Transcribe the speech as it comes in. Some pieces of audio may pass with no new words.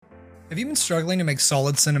Have you been struggling to make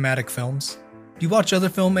solid cinematic films? Do you watch other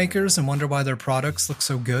filmmakers and wonder why their products look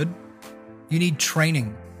so good? You need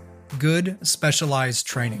training. Good, specialized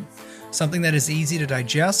training. Something that is easy to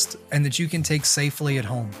digest and that you can take safely at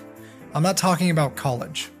home. I'm not talking about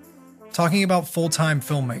college. I'm talking about full-time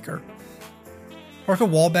filmmaker. Orca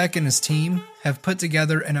Walbeck and his team have put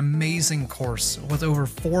together an amazing course with over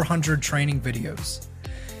 400 training videos.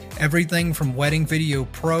 Everything from Wedding Video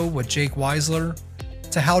Pro with Jake Weisler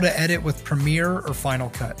to how to edit with Premiere or Final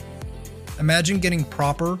Cut. Imagine getting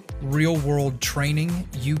proper, real-world training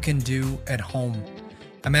you can do at home.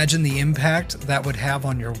 Imagine the impact that would have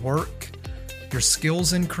on your work. Your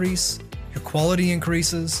skills increase, your quality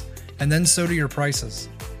increases, and then so do your prices.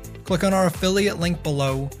 Click on our affiliate link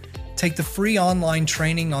below, take the free online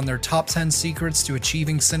training on their top 10 secrets to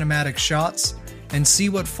achieving cinematic shots, and see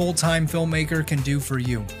what full-time filmmaker can do for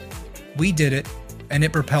you. We did it, and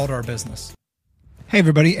it propelled our business. Hey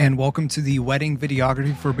everybody, and welcome to the Wedding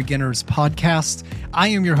Videography for Beginners podcast. I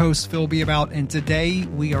am your host, Phil Beabout, and today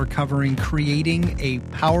we are covering creating a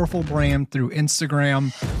powerful brand through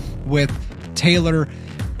Instagram with Taylor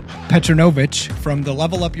Petronovich from the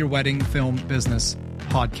Level Up Your Wedding Film Business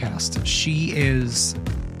podcast. She is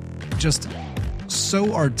just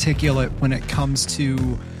so articulate when it comes to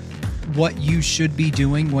what you should be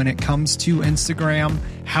doing when it comes to Instagram,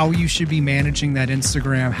 how you should be managing that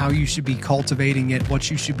Instagram, how you should be cultivating it,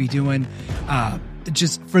 what you should be doing.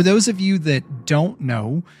 Just for those of you that don't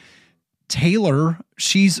know, Taylor,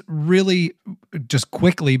 she's really just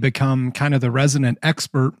quickly become kind of the resident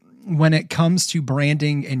expert when it comes to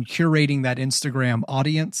branding and curating that Instagram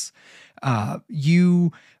audience.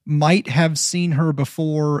 You might have seen her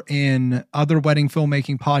before in other wedding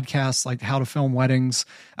filmmaking podcasts like How to Film Weddings.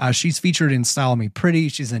 She's featured in Style Me Pretty.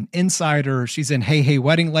 She's an insider. She's in Hey Hey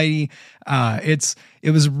Wedding Lady. It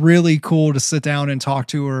was really cool to sit down and talk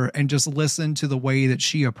to her and just listen to the way that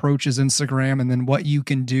she approaches Instagram and then what you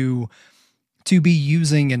can do to be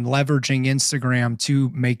using and leveraging Instagram to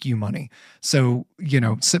make you money. So,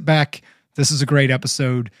 sit back. This is a great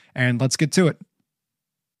episode and let's get to it.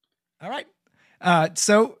 All right.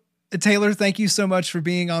 So Taylor, thank you so much for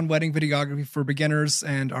being on Wedding Videography for Beginners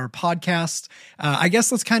and our podcast. I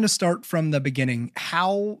guess let's kind of start from the beginning.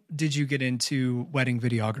 How did you get into wedding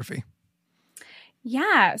videography?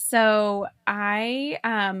 Yeah, so I,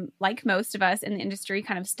 like most of us in the industry,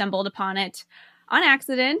 kind of stumbled upon it on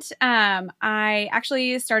accident. I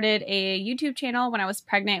actually started a YouTube channel when I was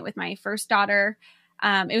pregnant with my first daughter.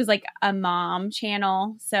 It was like a mom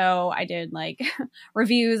channel. So I did like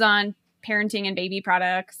reviews on parenting and baby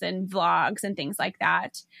products and vlogs and things like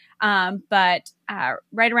that. But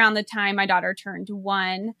right around the time my daughter turned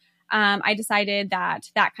 1, I decided that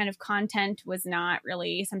kind of content was not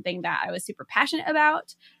really something that I was super passionate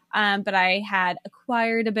about. But I had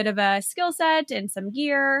acquired a bit of a skill set and some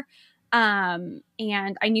gear. And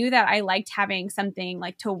I knew that I liked having something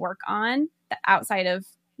like to work on outside of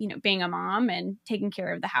being a mom and taking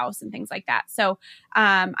care of the house and things like that. So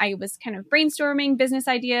I was kind of brainstorming business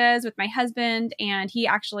ideas with my husband, and he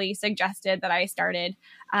actually suggested that I started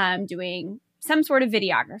doing some sort of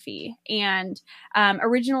videography. And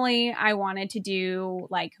originally I wanted to do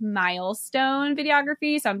like milestone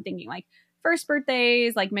videography. So I'm thinking like first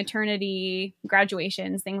birthdays, like maternity,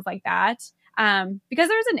 graduations, things like that. Because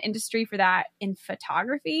there's an industry for that in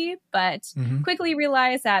photography, but quickly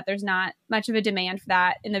realized that there's not much of a demand for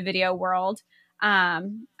that in the video world. I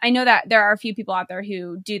know that there are a few people out there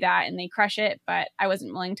who do that and they crush it, but I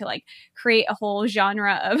wasn't willing to like create a whole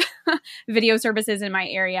genre of video services in my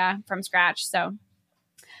area from scratch. So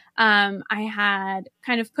I had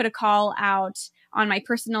kind of put a call out on my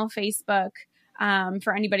personal Facebook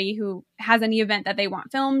for anybody who has any event that they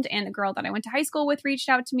want filmed. And the girl that I went to high school with reached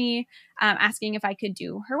out to me asking if I could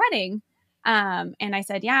do her wedding. And I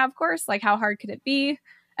said, yeah, of course. Like, how hard could it be?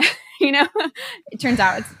 It turns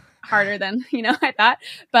out it's harder than, I thought.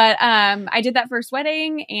 But I did that first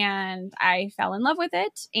wedding and I fell in love with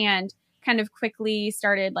it and kind of quickly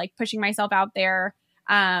started like pushing myself out there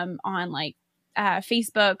on like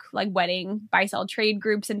Facebook, like wedding buy sell trade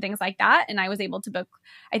groups and things like that. And I was able to book,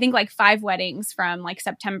 I think like 5 weddings from like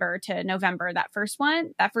September to November, that first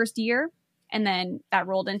year. And then that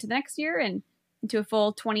rolled into the next year and into a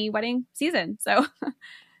full 20 wedding season. So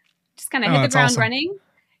just kind of hit the ground running.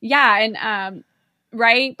 Yeah. And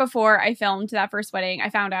right before I filmed that first wedding, I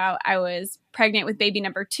found out I was pregnant with baby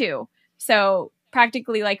number 2. So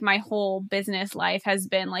practically like my whole business life has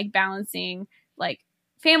been like balancing like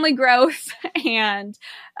family growth and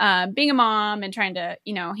being a mom and trying to,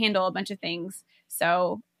 handle a bunch of things.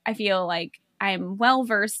 So I feel like I'm well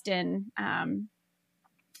versed in,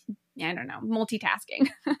 multitasking.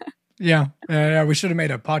 Yeah. We should have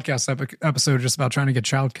made a podcast episode just about trying to get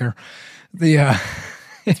childcare. The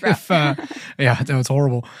It's rough. yeah, no, it's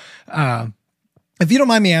horrible. If you don't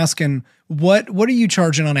mind me asking, what are you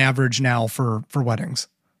charging on average now for weddings?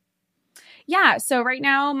 Yeah. So right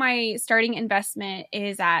now my starting investment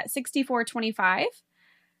is at $64.25.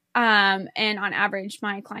 And on average,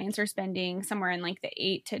 my clients are spending somewhere in like the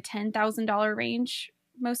 $8,000 to $10,000 range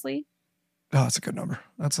mostly. Oh, that's a good number.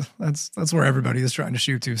 That's where everybody is trying to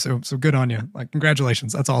shoot to. So good on you. Like,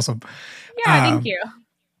 congratulations. That's awesome. Yeah, thank you.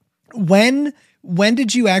 When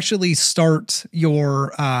did you actually start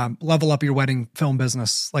your level up your wedding film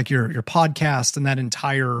business, like your podcast and that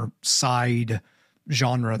entire side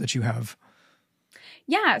genre that you have?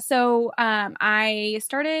 Yeah. So I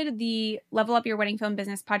started the Level Up Your Wedding Film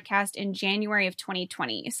Business podcast in January of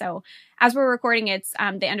 2020. So as we're recording, it's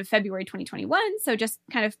the end of February 2021. So just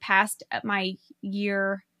kind of past my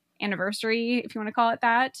year anniversary, if you want to call it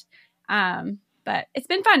that. But it's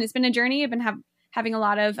been fun. It's been a journey. I've been having a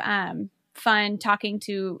lot of fun talking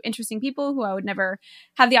to interesting people who I would never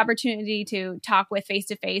have the opportunity to talk with face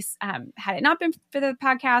to face had it not been for the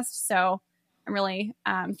podcast. So I'm really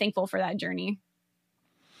thankful for that journey.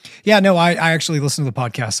 Yeah, no, I actually listen to the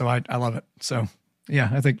podcast, so I love it. So yeah,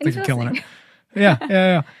 I think you're killing it.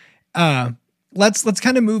 Yeah. Let's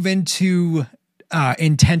kind of move into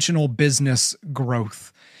intentional business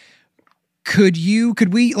growth. Could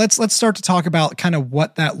we let's start to talk about kind of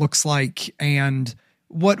what that looks like, and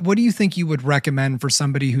what do you think you would recommend for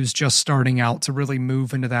somebody who's just starting out to really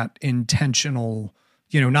move into that intentional,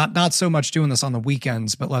 not so much doing this on the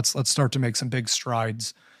weekends, but let's start to make some big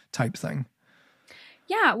strides type thing.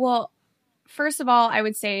 Yeah, well, first of all, I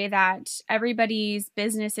would say that everybody's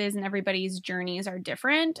businesses and everybody's journeys are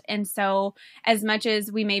different. And so as much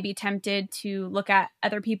as we may be tempted to look at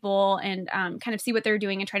other people and kind of see what they're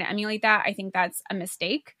doing and try to emulate that, I think that's a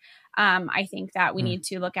mistake. I think that we need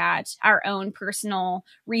to look at our own personal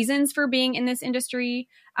reasons for being in this industry.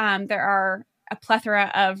 There are a plethora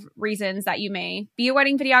of reasons that you may be a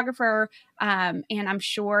wedding videographer. And I'm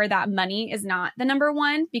sure that money is not the number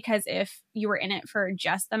one, because if you were in it for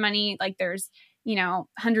just the money, like there's,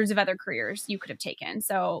 hundreds of other careers you could have taken.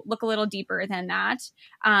 So look a little deeper than that.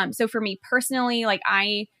 So for me personally, like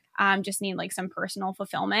I just need like some personal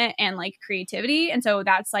fulfillment and like creativity. And so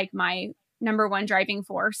that's like my number one driving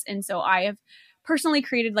force. And so I have personally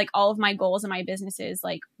created like all of my goals and my businesses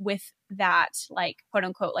like with that like quote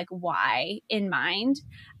unquote like why in mind.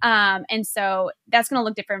 And so that's going to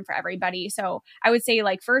look different for everybody. So I would say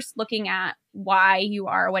like first looking at why you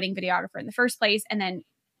are a wedding videographer in the first place, and then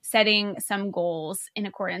setting some goals in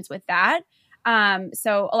accordance with that.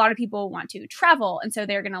 So a lot of people want to travel, and so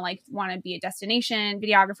they're going to like want to be a destination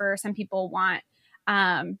videographer. Some people want,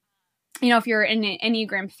 if you're in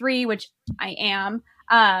Enneagram 3, which I am,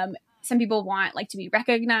 some people want like to be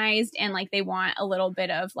recognized, and like they want a little bit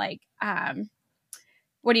of like,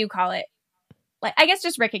 what do you call it? Like, I guess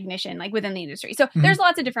just recognition, like within the industry. So there's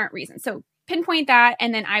lots of different reasons. So pinpoint that.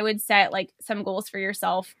 And then I would set like some goals for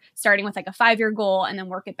yourself, starting with like a 5-year goal, and then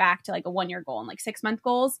work it back to like a 1-year goal and like 6-month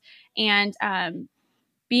goals. And,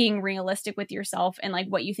 being realistic with yourself and like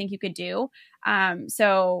what you think you could do.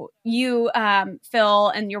 So you, Phil,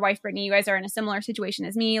 and your wife, Brittany, you guys are in a similar situation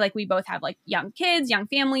as me. Like we both have like young kids, young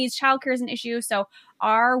families, childcare is an issue. So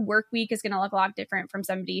our work week is going to look a lot different from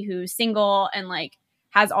somebody who's single and like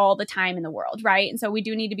has all the time in the world. Right. And so we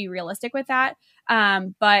do need to be realistic with that.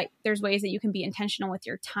 But there's ways that you can be intentional with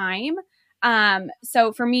your time.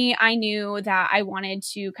 So for me, I knew that I wanted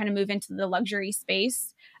to kind of move into the luxury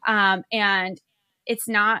space. And it's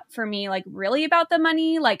not for me like really about the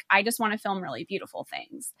money. Like I just want to film really beautiful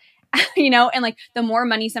things, and like the more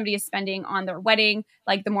money somebody is spending on their wedding,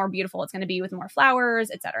 like the more beautiful it's going to be with more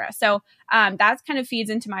flowers, etc. So that kind of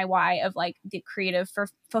feeds into my why of like the creative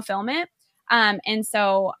fulfillment. And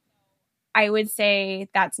so I would say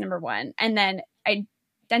that's number one. And then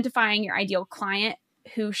identifying your ideal client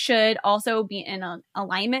who should also be in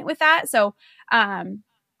alignment with that. So,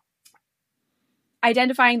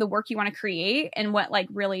 identifying the work you want to create and what like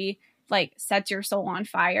really like sets your soul on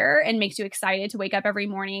fire and makes you excited to wake up every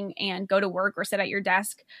morning and go to work or sit at your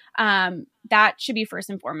desk. That should be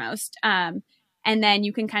first and foremost. And then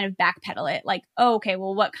you can kind of backpedal it like, oh, okay,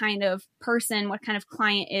 well, what kind of person, what kind of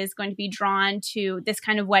client is going to be drawn to this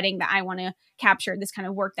kind of wedding that I want to capture, this kind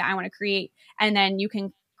of work that I want to create. And then you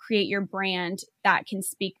can create your brand that can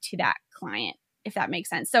speak to that client, if that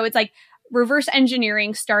makes sense. So it's like reverse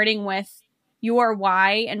engineering, starting with your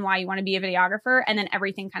why and why you want to be a videographer. And then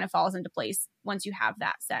everything kind of falls into place once you have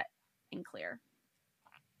that set and clear.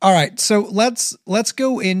 All right, so let's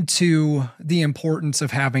go into the importance of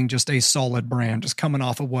having just a solid brand, just coming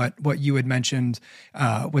off of what you had mentioned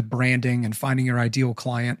with branding and finding your ideal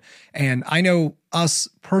client. And I know us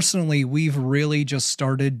personally, we've really just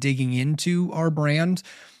started digging into our brand.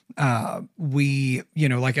 We,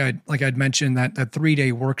 like I'd mentioned, that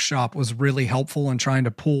 3-day workshop was really helpful in trying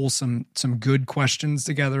to pull some good questions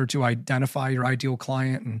together to identify your ideal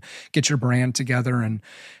client and get your brand together. And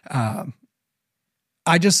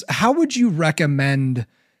how would you recommend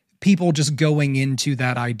people just going into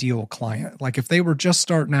that ideal client? Like if they were just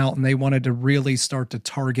starting out and they wanted to really start to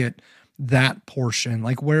target that portion,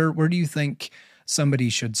 like where do you think somebody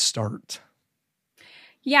should start?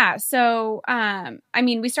 Yeah. So,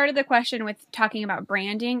 we started the question with talking about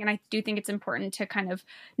branding, and I do think it's important to kind of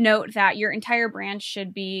note that your entire brand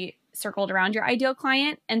should be circled around your ideal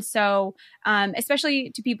client. And so,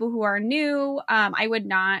 especially to people who are new, I would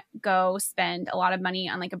not go spend a lot of money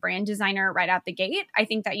on like a brand designer right out the gate. I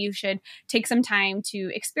think that you should take some time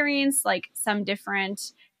to experience like some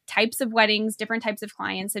different types of weddings, different types of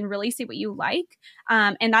clients, and really see what you like.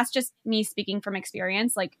 And that's just me speaking from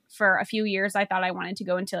experience. Like for a few years, I thought I wanted to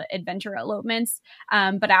go into adventure elopements.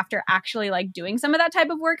 But after actually like doing some of that type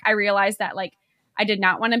of work, I realized that like I did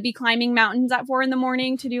not want to be climbing mountains at 4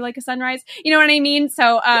 a.m. to do like a sunrise. You know what I mean?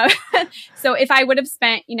 So, so if I would have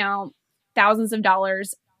spent, thousands of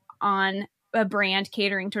dollars on a brand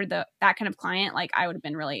catering to that kind of client, like I would have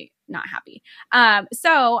been really not happy.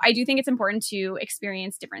 So I do think it's important to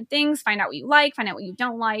experience different things, find out what you like, find out what you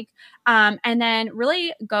don't like, and then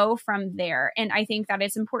really go from there. And I think that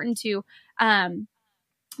it's important to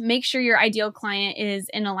make sure your ideal client is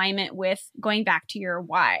in alignment with going back to your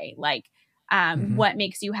why, like what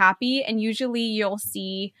makes you happy. And usually you'll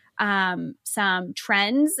see some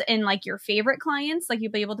trends in like your favorite clients. Like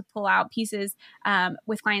you'll be able to pull out pieces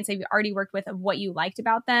with clients that you've already worked with of what you liked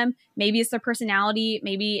about them. Maybe it's their personality,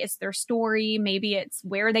 maybe it's their story, maybe it's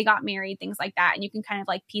where they got married, things like that. And you can kind of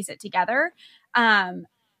like piece it together.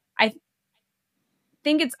 I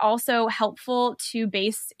think it's also helpful to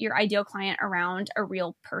base your ideal client around a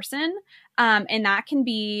real person. And that can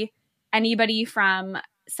be anybody from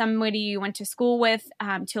somebody you went to school with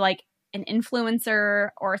to like an influencer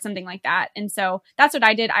or something like that. And so that's what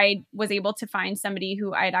I did. I was able to find somebody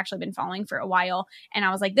who I had actually been following for a while. And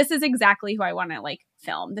I was like, this is exactly who I want to like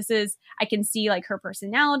film. I can see like her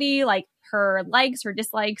personality, like her likes, her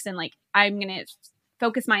dislikes, and like, I'm going to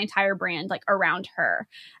focus my entire brand like around her.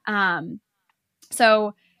 But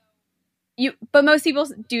most people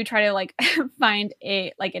do try to like find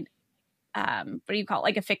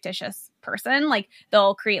like a fictitious person. Like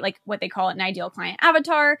they'll create like what they call an ideal client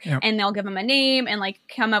avatar, and they'll give them a name and like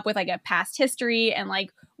come up with like a past history and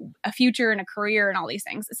like a future and a career and all these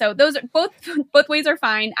things. So those are both ways are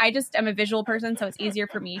fine. I just am a visual person, so it's easier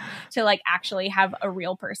for me to like actually have a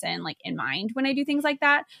real person like in mind when I do things like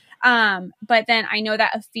that. But then I know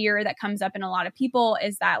that a fear that comes up in a lot of people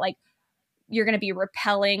is that like you're going to be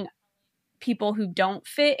repelling people who don't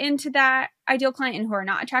fit into that ideal client and who are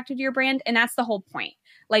not attracted to your brand. And that's the whole point.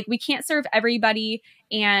 Like we can't serve everybody.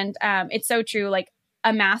 And it's so true. Like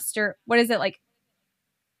a master, what is it? Like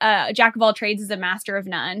a jack of all trades is a master of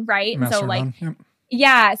none. Right. And so like,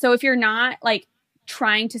 yeah. So if you're not like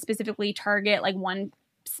trying to specifically target like one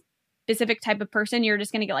specific type of person, you're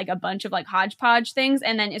just going to get like a bunch of like hodgepodge things.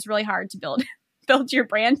 And then it's really hard to build your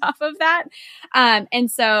brand off of that.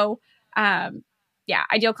 Yeah,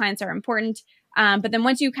 ideal clients are important. But then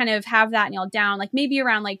once you kind of have that nailed down, like maybe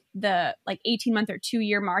around like the 18-month or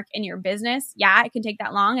 2-year mark in your business, yeah, it can take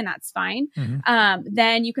that long and that's fine.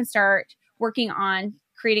 Then you can start working on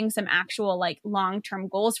creating some actual like long-term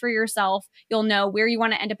goals for yourself. You'll know where you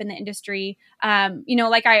want to end up in the industry.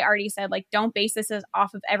 Like I already said, like don't base this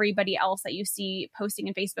off of everybody else that you see posting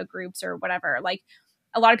in Facebook groups or whatever. Like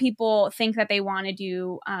a lot of people think that they want to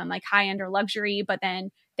do like high-end or luxury, but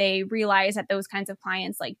then they realize that those kinds of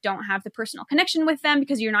clients like don't have the personal connection with them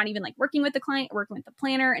because you're not even like working with the client, working with the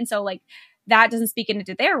planner. And so like that doesn't speak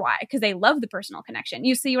into their why because they love the personal connection.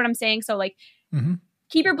 You see what I'm saying? So like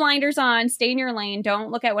keep your blinders on, stay in your lane. Don't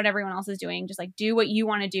look at what everyone else is doing. Just like do what you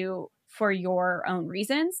want to do for your own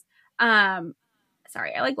reasons. Sorry,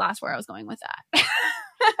 I like lost where I was going with that.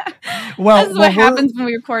 This is what happens when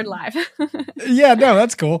we record live. Yeah, no,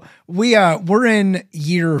 that's cool. We're in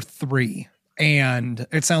year 3 and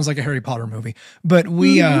it sounds like a Harry Potter movie, but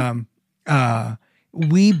we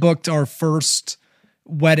booked our first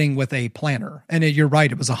wedding with a planner, and you're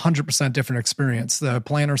right. It was 100% different experience. The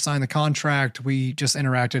planner signed the contract. We just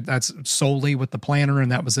interacted. That's solely with the planner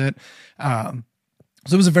and that was it.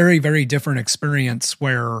 So it was a very, very different experience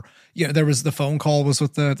where, there was the phone call was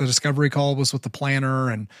with the discovery call was with the planner.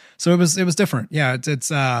 And so it was different. Yeah.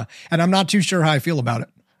 And I'm not too sure how I feel about it.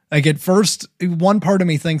 Like at first, one part of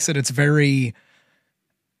me thinks that it's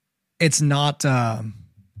not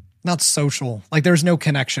social. Like there's no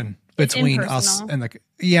connection between us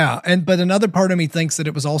and but another part of me thinks that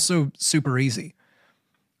it was also super easy.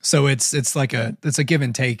 So it's like a give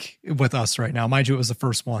and take with us right now. Mind you, it was the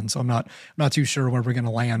first one, so I'm not too sure where we're going to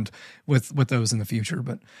land with those in the future.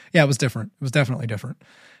 But yeah, it was different. It was definitely different.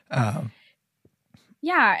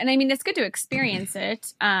 Yeah, and I mean it's good to experience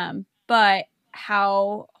it. But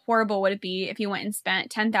how horrible would it be if you went and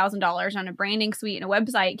spent $10,000 on a branding suite and a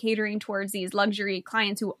website catering towards these luxury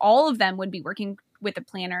clients who all of them would be working with a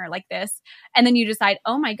planner like this, and then you decide,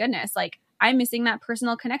 oh my goodness, like I'm missing that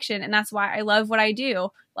personal connection, and that's why I love what I do.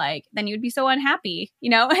 Like, then you'd be so unhappy,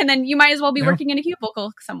 and then you might as well be working in a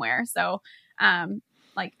cubicle somewhere. So,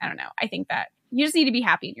 like, I don't know. I think that you just need to be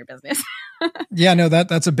happy in your business. Yeah, no,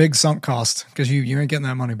 that's a big sunk cost because you ain't getting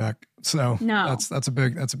that money back. So no, that's a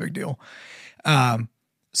big deal.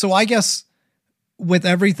 So I guess with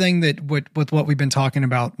everything with what we've been talking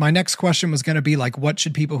about, my next question was going to be like, what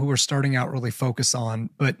should people who are starting out really focus on?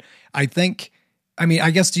 But I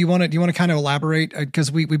guess, do you want to kind of elaborate?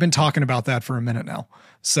 Because we've been talking about that for a minute now.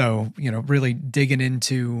 So, really digging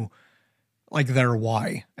into like their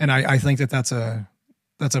why. And I think that's a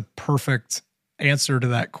perfect answer to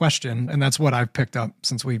that question. And that's what I've picked up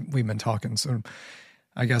since we've been talking. So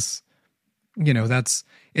I guess,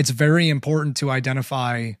 it's very important to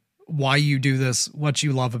identify why you do this, what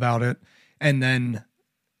you love about it. And then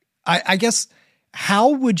I guess, how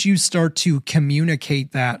would you start to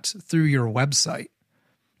communicate that through your website?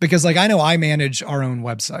 Because like, I know I manage our own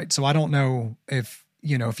website, so I don't know if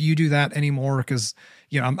you do that anymore. Because,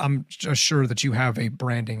 I'm just sure that you have a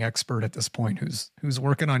branding expert at this point who's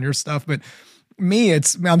working on your stuff. But me,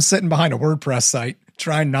 I'm sitting behind a WordPress site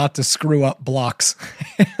trying not to screw up blocks.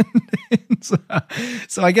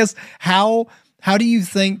 So I guess how do you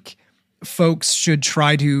think folks should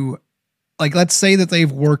try to, like, let's say that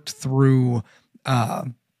they've worked through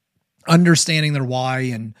understanding their why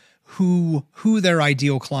and who their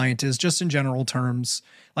ideal client is, just in general terms,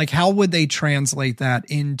 like how would they translate that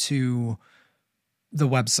into the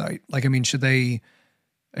website? Like, I mean, should I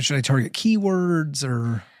target keywords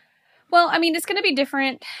or? Well, I mean, it's going to be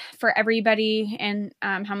different for everybody and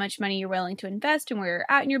how much money you're willing to invest and where you're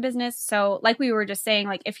at in your business. So like we were just saying,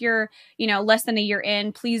 like if you're, less than a year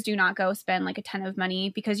in, please do not go spend like a ton of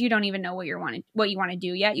money because you don't even know what you want to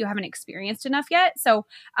do yet. You haven't experienced enough yet. So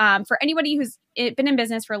for anybody who's been in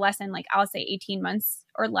business for less than, like, I'll say 18 months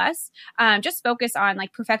or less, just focus on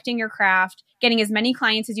like perfecting your craft, getting as many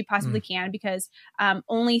clients as you possibly can, because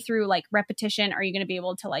only through like repetition are you going to be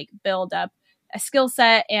able to like build up a skill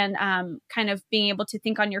set and kind of being able to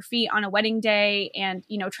think on your feet on a wedding day and,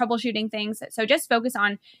 troubleshooting things. So just focus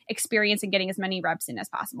on experience and getting as many reps in as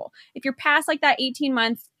possible. If you're past like that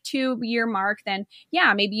 18-month, 2-year mark, then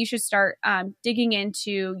yeah, maybe you should start digging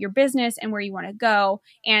into your business and where you want to go.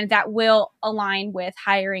 And that will align with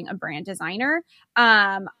hiring a brand designer.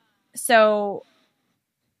 So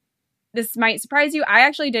this might surprise you. I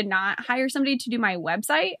actually did not hire somebody to do my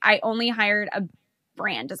website. I only hired a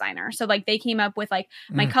brand designer. So like they came up with like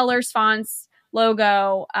my colors, fonts,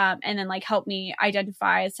 logo, and then like help me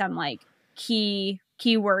identify some like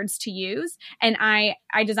keywords to use. And I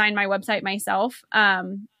designed my website myself.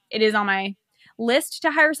 It is on my list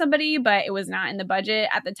to hire somebody, but it was not in the budget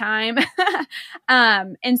at the time.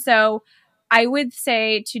 And so I would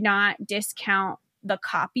say to not discount the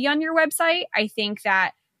copy on your website. I think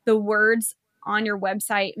that the words on your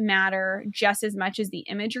website matter just as much as the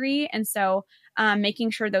imagery. And so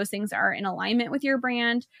making sure those things are in alignment with your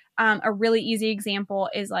brand. A really easy example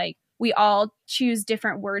is like, we all choose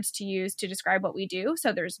different words to use to describe what we do.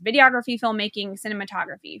 So there's videography, filmmaking,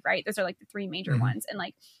 cinematography, right? Those are like the 3 major ones. And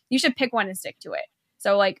like, you should pick one and stick to it.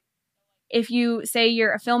 So like, if you say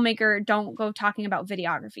you're a filmmaker, don't go talking about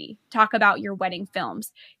videography, talk about your wedding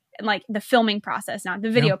films and like the filming process, not the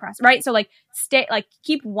video process, right? So like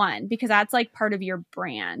keep one, because that's like part of your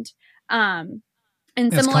brand. And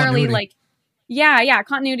similarly, like, yeah,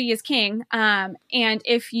 continuity is king. And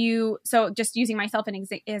so just using myself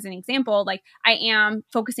as an example, like I am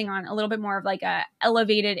focusing on a little bit more of like a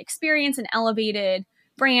elevated experience, an elevated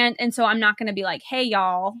brand. And so I'm not going to be like, hey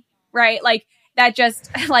y'all, right? Like that just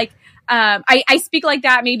like, I speak like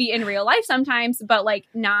that maybe in real life sometimes, but like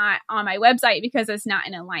not on my website because it's not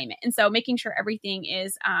in alignment. And so making sure everything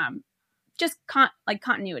is, just like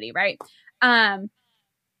continuity, right?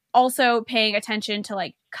 also paying attention to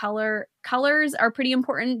like colors are pretty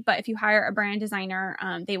important, but if you hire a brand designer,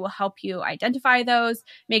 they will help you identify those,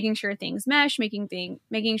 making sure things mesh,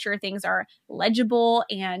 making sure things are legible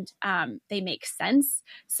and they make sense.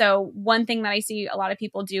 So one thing that I see a lot of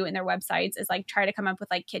people do in their websites is like try to come up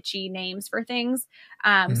with like kitschy names for things.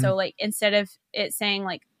 So like instead of it saying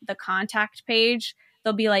like the contact page,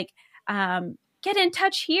 they'll be like get in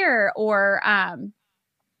touch here, or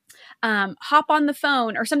hop on the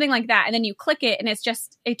phone or something like that. And then you click it and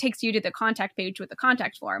it takes you to the contact page with the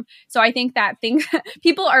contact form. So I think that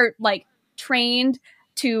people are like trained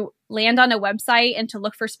to land on a website and to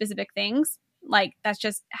look for specific things. Like that's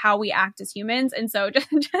just how we act as humans. And so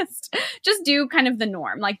just do kind of the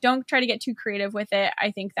norm. Like don't try to get too creative with it. I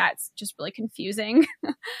think that's just really confusing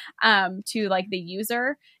to like the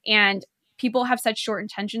user. And people have such short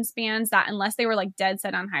attention spans that unless they were like dead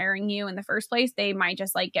set on hiring you in the first place, they might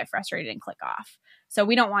just like get frustrated and click off. So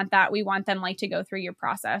we don't want that. We want them like to go through your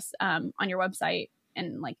process on your website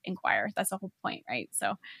and like inquire. That's the whole point, right?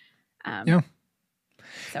 So, yeah,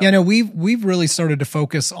 no, we've really started to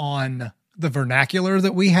focus on the vernacular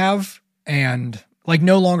that we have, and like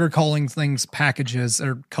no longer calling things packages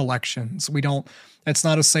or collections. It's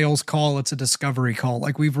not a sales call. It's a discovery call.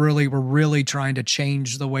 Like we're really trying to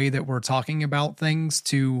change the way that we're talking about things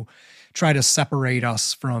to try to separate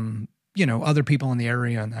us from, other people in the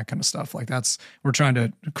area and that kind of stuff. Like we're trying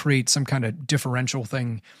to create some kind of differential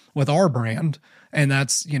thing with our brand. And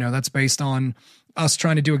that's based on us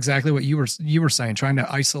trying to do exactly what you were saying, trying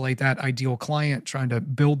to isolate that ideal client, trying to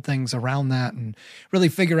build things around that and really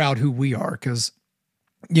figure out who we are. 'Cause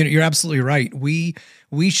you're absolutely right. We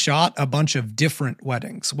shot a bunch of different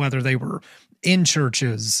weddings, whether they were in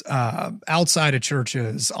churches, outside of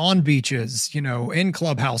churches, on beaches, in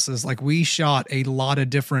clubhouses. Like we shot a lot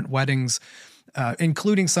of different weddings,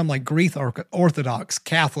 including some like Greek Orthodox,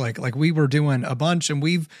 Catholic. Like we were doing a bunch, and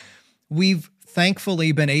we've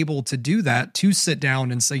thankfully been able to do that, to sit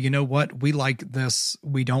down and say, you know what, we like this,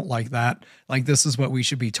 we don't like that. Like this is what we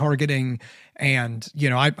should be targeting. And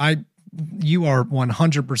you are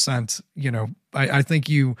 100%, I think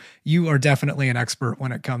you are definitely an expert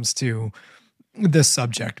when it comes to this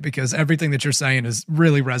subject, because everything that you're saying is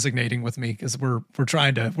really resonating with me, because we're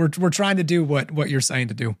trying to do what you're saying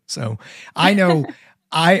to do. So I know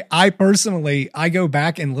I personally, I go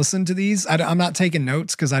back and listen to these. I'm not taking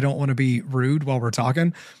notes because I don't want to be rude while we're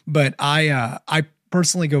talking, but I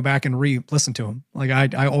personally go back and re-listen to them. Like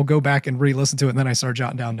I'll go back and re-listen to it, and then I start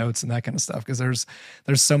jotting down notes and that kind of stuff, because there's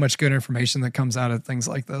so much good information that comes out of things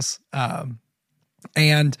like this.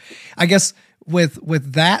 And I guess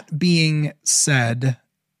with that being said,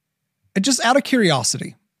 just out of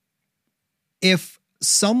curiosity, if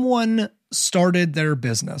someone started their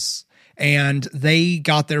business and they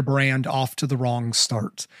got their brand off to the wrong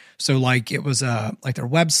start, so like it was like their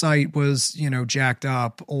website was, jacked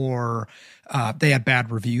up, or they had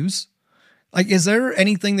bad reviews. Like, is there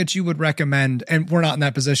anything that you would recommend? And we're not in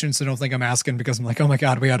that position, so don't think I'm asking because I'm like, oh my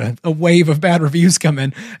God, we had a wave of bad reviews come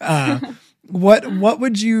in. What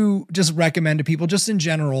would you just recommend to people just in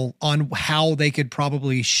general on how they could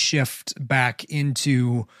probably shift back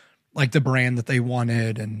into like the brand that they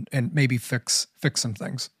wanted and maybe fix some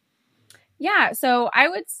things? Yeah, so I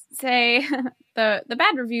would say the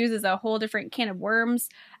bad reviews is a whole different can of worms.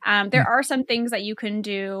 There are some things that you can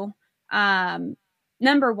do.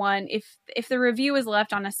 Number one, if the review is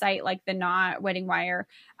left on a site like The Knot, Wedding Wire,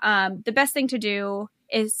 the best thing to do,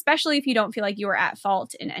 especially if you don't feel like you are at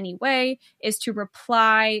fault in any way, is to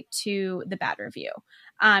reply to the bad review.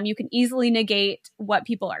 You can easily negate what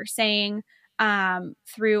people are saying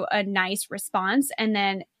through a nice response, and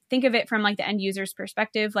then think of it from like the end user's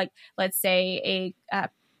perspective. Like, let's say a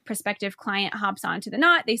prospective client hops onto The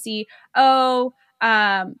Knot. They see,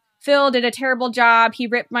 Phil did a terrible job. He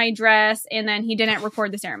ripped my dress and then he didn't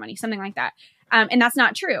record the ceremony, something like that. And that's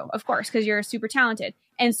not true, of course, because you're super talented.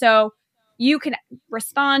 And so you can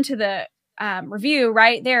respond to the review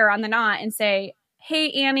right there on The Knot and say,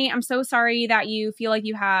 hey, Annie, I'm so sorry that you feel like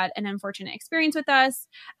you had an unfortunate experience with us.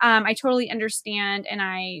 I totally understand, and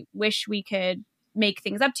I wish we could make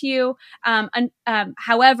things up to you.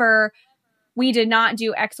 However, we did not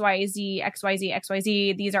do XYZ, XYZ,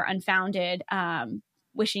 XYZ. These are unfounded.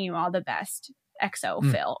 Wishing you all the best, XO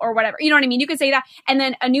Phil, or whatever. You know what I mean? You could say that. And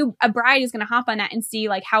then a bride is going to hop on that and see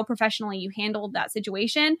like how professionally you handled that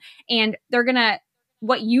situation. And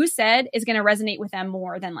what you said is going to resonate with them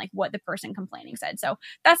more than like what the person complaining said. So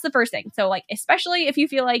that's the first thing. So like, especially if you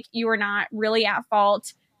feel like you are not really at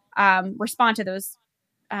fault, respond to those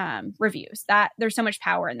reviews. That there's so much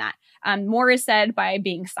power in that. More is said by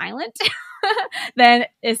being silent than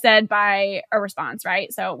is said by a response,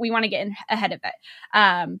 right? So we want to get ahead of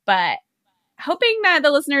it. But hoping that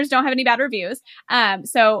the listeners don't have any bad reviews.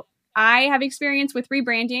 So I have experience with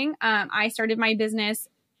rebranding. I started my business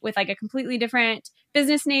with like a completely different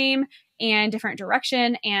business name and different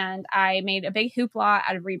direction. And I made a big hoopla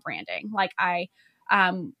out of rebranding. Like I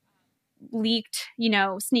leaked,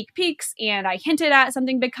 sneak peeks, and I hinted at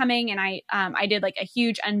something big coming, and I did like a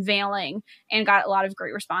huge unveiling and got a lot of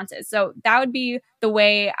great responses. So that would be the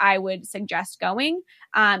way I would suggest going.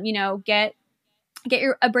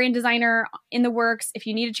 Get a brand designer in the works if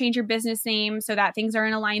you need to change your business name so that things are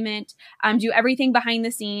in alignment. Do everything behind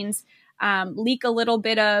the scenes. Leak a little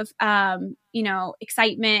bit of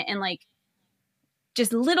excitement and like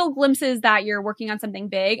just little glimpses that you're working on something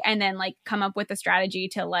big, and then like come up with a strategy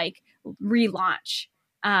to like relaunch.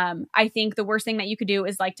 I think the worst thing that you could do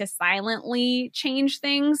is like to silently change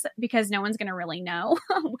things, because no one's going to really know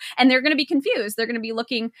and they're going to be confused. They're going to be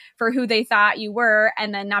looking for who they thought you were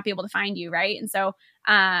and then not be able to find you. Right. And so,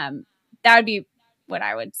 that would be what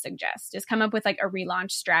I would suggest, is come up with like a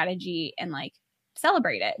relaunch strategy and like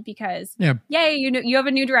celebrate it, because yay, you have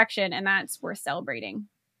a new direction, and that's worth celebrating.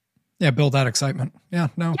 Yeah. Build that excitement. Yeah.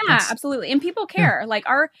 No. Yeah, absolutely. And people care. Like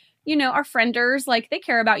our frienders, like they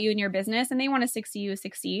care about you and your business, and they want to see you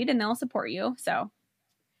succeed, and they'll support you. So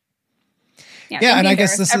yeah. And I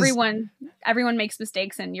guess everyone makes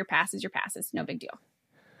mistakes, and your past is your past. It's no big deal.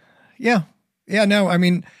 Yeah. Yeah. No, I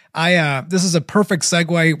mean, this is a perfect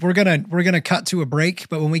segue. We're going to cut to a break,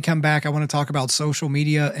 but when we come back, I want to talk about social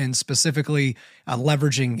media and specifically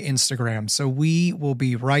leveraging Instagram. So we will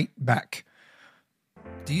be right back.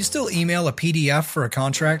 Do you still email a PDF for a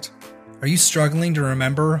contract? Are you struggling to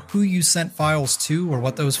remember who you sent files to or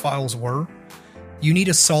what those files were? You need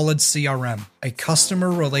a solid CRM, a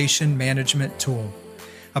customer relation management tool,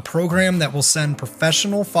 a program that will send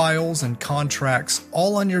professional files and contracts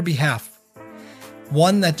all on your behalf.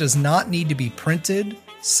 One that does not need to be printed,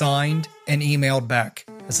 signed, and emailed back.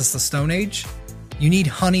 Is this the Stone Age? You need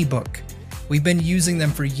HoneyBook. We've been using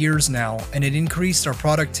them for years now, and it increased our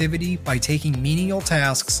productivity by taking menial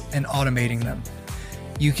tasks and automating them.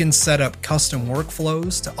 You can set up custom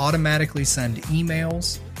workflows to automatically send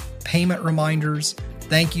emails, payment reminders,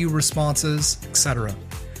 thank you responses, etc.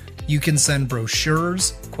 You can send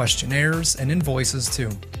brochures, questionnaires, and invoices too.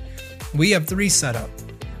 We have 3 set up.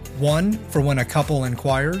 1 for when a couple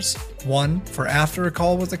inquires, 1 for after a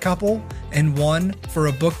call with a couple, and 1 for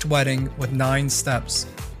a booked wedding with 9 steps.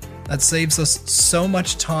 That saves us so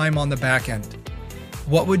much time on the back end.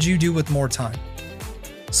 What would you do with more time?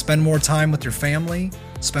 Spend more time with your family?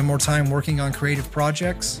 Spend more time working on creative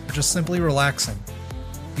projects? Or just simply relaxing?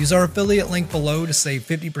 Use our affiliate link below to save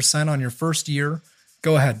 50% on your first year.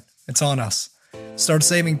 Go ahead, it's on us. Start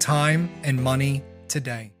saving time and money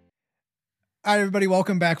today. All right, everybody,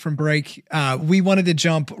 welcome back from break. We wanted to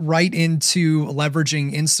jump right into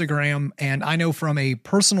leveraging Instagram. And I know from a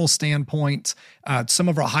personal standpoint, some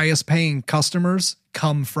of our highest paying customers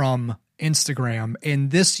come from Instagram.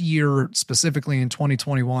 And this year, specifically in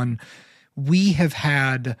 2021, we have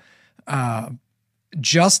had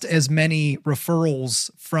just as many referrals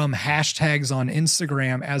from hashtags on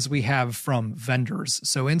Instagram as we have from vendors.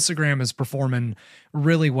 So Instagram is performing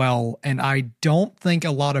really well. And I don't think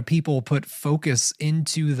a lot of people put focus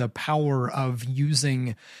into the power of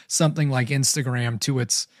using something like Instagram to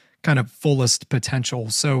its kind of fullest potential.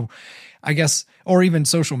 So I guess, or even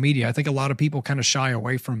social media, I think a lot of people kind of shy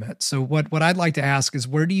away from it. So what I'd like to ask is,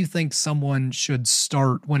 where do you think someone should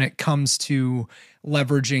start when it comes to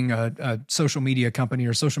leveraging a social media company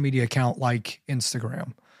or social media account like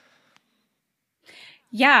Instagram?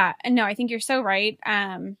 Yeah, no, I think you're so right.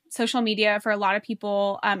 Social media for a lot of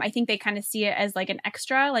people, I think they kind of see it as like an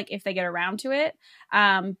extra, like if they get around to it.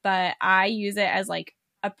 But I use it as like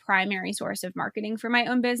a primary source of marketing for my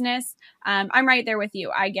own business. I'm right there with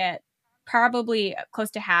you. I get probably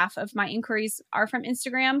close to half of my inquiries are from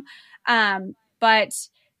Instagram. But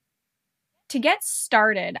to get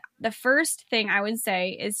started, the first thing I would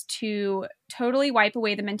say is to totally wipe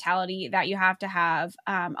away the mentality that you have to have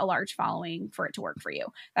a large following for it to work for you.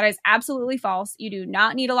 That is absolutely false. You do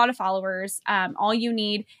not need a lot of followers. All you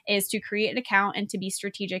need is to create an account and to be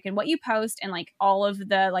strategic in what you post and like all of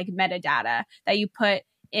the like metadata that you put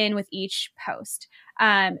in with each post.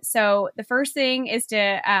 So the first thing is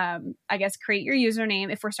to, I guess, create your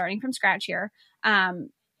username if we're starting from scratch here.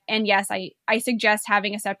 And yes, I suggest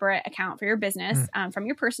having a separate account for your business from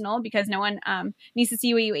your personal, because no one needs to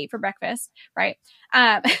see what you ate for breakfast, right?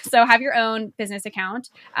 So have your own business account.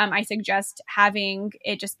 I suggest having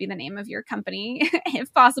it just be the name of your company,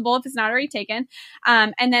 if possible, if it's not already taken.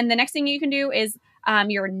 And then the next thing you can do is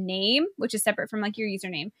your name, which is separate from like your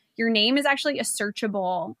username. Your name is actually a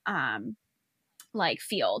searchable like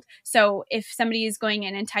field. So if somebody is going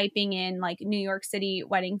in and typing in like New York City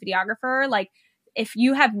wedding videographer, like if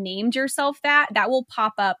you have named yourself that will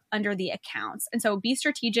pop up under the accounts. And so be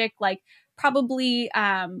strategic, like probably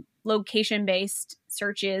location-based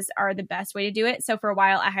searches are the best way to do it. So for a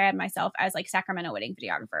while I had myself as like Sacramento wedding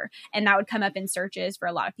videographer, and that would come up in searches for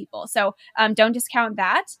a lot of people. So don't discount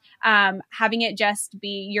that. Having it just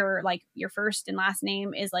be your first and last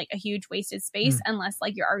name is like a huge wasted space unless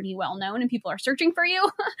like you're already well known and people are searching for you.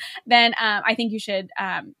 Then I think you should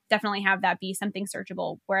definitely have that be something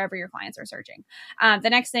searchable wherever your clients are searching. The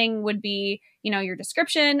next thing would be, your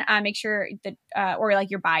description. Make sure that, or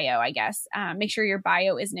like your bio, I guess. Make sure your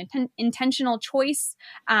bio is an intentional choice.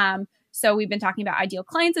 So we've been talking about ideal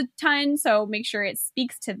clients a ton. So make sure it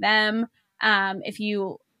speaks to them. If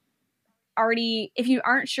you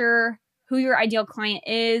aren't sure who your ideal client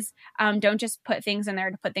is, don't just put things in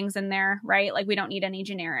there to put things in there, right? Like we don't need any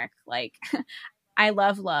generic, like I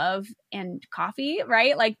love and coffee,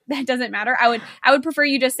 right? Like that doesn't matter. I would prefer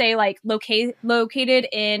you just say like located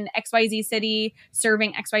in XYZ city,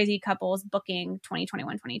 serving XYZ couples, booking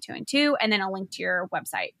 2021, 2022, and then a link to your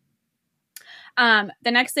website.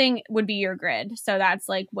 The next thing would be your grid. So that's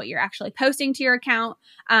like what you're actually posting to your account.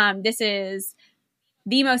 This is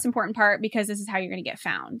the most important part because this is how you're going to get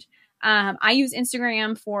found. I use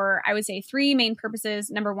Instagram for, I would say, 3 main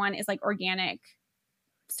purposes. Number 1 is like organic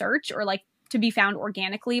search, or like to be found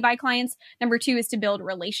organically by clients. Number 2 is to build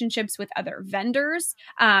relationships with other vendors.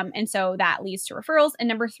 And so that leads to referrals. And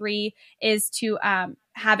number 3 is to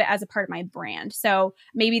have it as a part of my brand. So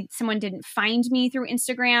maybe someone didn't find me through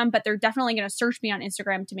Instagram, but they're definitely going to search me on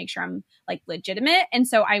Instagram to make sure I'm like legitimate. And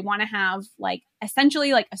so I want to have like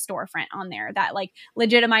essentially like a storefront on there that like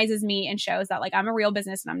legitimizes me and shows that like I'm a real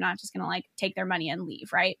business and I'm not just going to like take their money and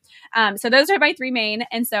leave. Right. So those are my 3 main.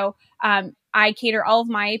 And so I cater all of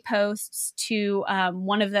my posts to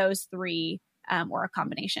one of those 3 or a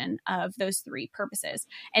combination of those 3 purposes.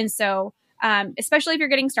 And so especially if you're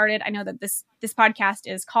getting started, I know that this podcast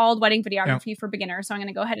is called Wedding Videography for Beginners. So I'm going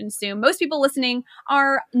to go ahead and assume most people listening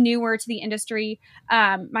are newer to the industry.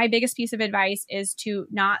 My biggest piece of advice is to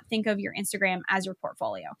not think of your Instagram as your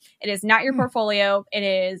portfolio. It is not your portfolio. It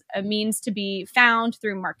is a means to be found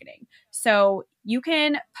through marketing. So you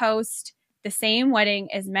can post the same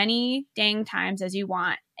wedding as many dang times as you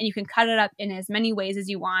want, and you can cut it up in as many ways as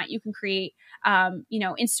you want. You can create,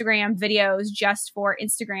 Instagram videos just for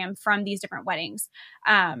Instagram from these different weddings.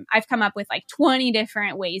 I've come up with like 20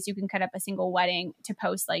 different ways you can cut up a single wedding to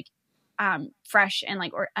post like fresh and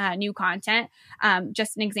like new content.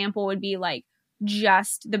 Just an example would be like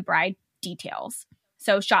just the bride details.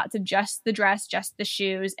 So shots of just the dress, just the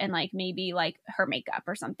shoes, and like maybe like her makeup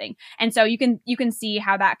or something. And so you can see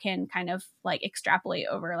how that can kind of like extrapolate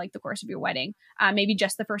over like the course of your wedding. Maybe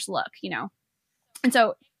just the first look, And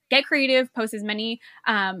so get creative, post as many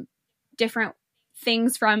different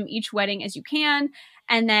things from each wedding as you can,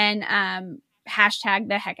 and then hashtag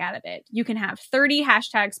the heck out of it. You can have 30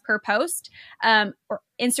 hashtags per post. Or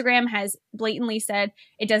Instagram has blatantly said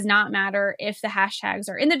it does not matter if the hashtags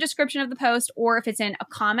are in the description of the post or if it's in a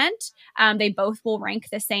comment. They both will rank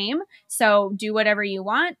the same. So do whatever you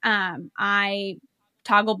want. I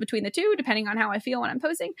toggle between the 2 depending on how I feel when I'm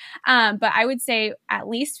posting. But I would say at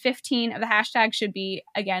least 15 of the hashtags should be,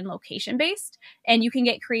 again, location based, and you can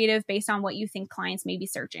get creative based on what you think clients may be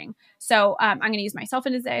searching. So I'm going to use myself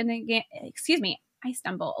as I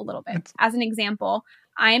stumble a little bit. As an example,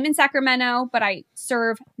 I am in Sacramento, but I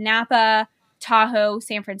serve Napa, Tahoe,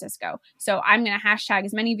 San Francisco. So I'm going to hashtag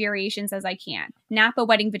as many variations as I can. Napa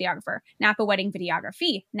wedding videographer, Napa wedding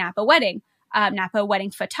videography, Napa wedding. Napa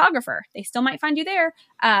wedding photographer. They still might find you there.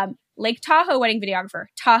 Lake Tahoe wedding videographer.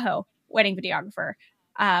 Tahoe wedding videographer.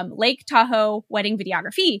 Lake Tahoe wedding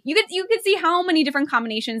videography. You could see how many different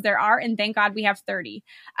combinations there are, and thank God we have 30.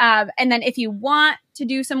 And then if you want to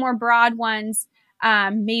do some more broad ones,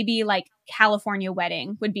 maybe like California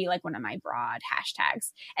wedding would be like one of my broad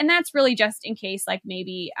hashtags. And that's really just in case like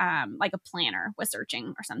maybe like a planner was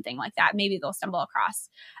searching or something like that. Maybe they'll stumble across.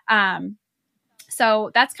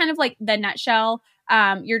 So that's kind of like the nutshell.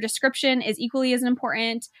 Your description is equally as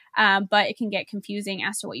important, but it can get confusing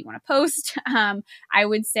as to what you want to post. I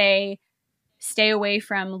would say stay away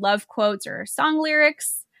from love quotes or song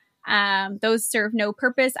lyrics. Those serve no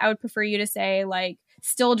purpose. I would prefer you to say like,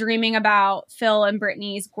 still dreaming about Phil and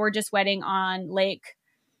Brittany's gorgeous wedding on Lake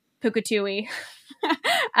Pukatui,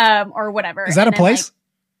 or whatever. Is that a place?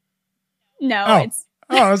 No, it's.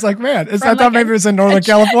 Oh, I was like, man, I thought maybe it was in Northern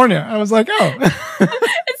California. I was like, oh.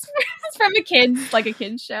 it's from a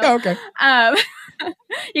kid's show. Oh, okay.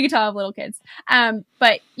 You can tell I have little kids.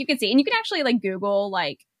 But you can see, and you can actually like Google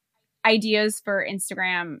like ideas for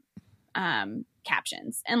Instagram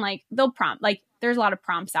captions, and like they'll prompt, like there's a lot of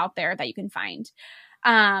prompts out there that you can find.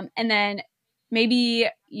 And then maybe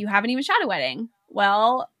you haven't even shot a wedding.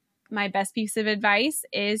 Well, my best piece of advice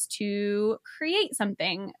is to create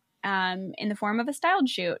something in the form of a styled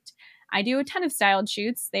shoot. I do a ton of styled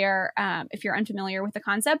shoots. They're, if you're unfamiliar with the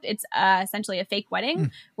concept, it's essentially a fake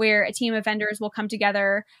wedding where a team of vendors will come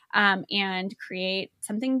together and create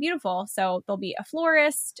something beautiful. So there'll be a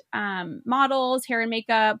florist, models, hair and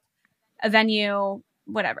makeup, a venue,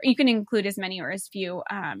 whatever. You can include as many or as few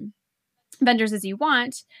vendors as you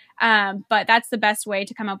want. But that's the best way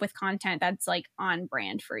to come up with content that's like on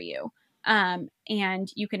brand for you.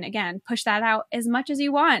 And you can, again, push that out as much as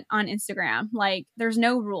you want on Instagram. Like there's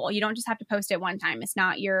no rule. You don't just have to post it one time. It's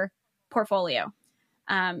not your portfolio.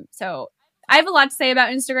 So I have a lot to say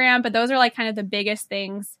about Instagram, but those are like kind of the biggest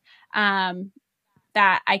things,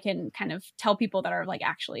 that I can kind of tell people that are like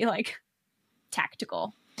actually like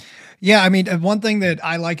tactical. Yeah. I mean, one thing that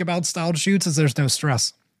I like about styled shoots is there's no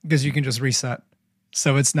stress because you can just reset.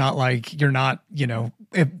 So it's not like you're not,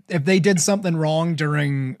 if they did something wrong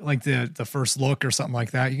during like the first look or something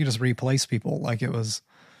like that, you can just replace people like it was.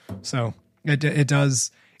 So it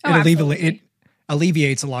does, it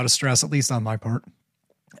alleviates a lot of stress, at least on my part.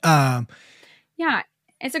 Yeah.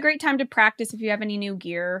 It's a great time to practice if you have any new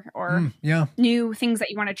gear or new things that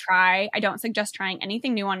you want to try. I don't suggest trying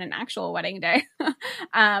anything new on an actual wedding day,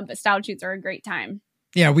 but styled shoots are a great time.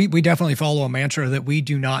 Yeah. We definitely follow a mantra that we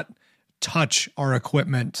do not touch our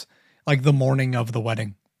equipment like the morning of the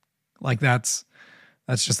wedding. Like that's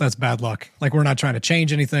bad luck. Like we're not trying to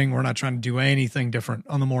change anything. We're not trying to do anything different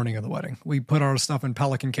on the morning of the wedding. We put our stuff in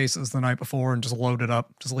Pelican cases the night before and just load it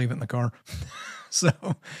up, just leave it in the car. So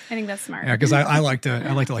I think that's smart. Yeah. Cause I like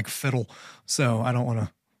to like fiddle. So I don't want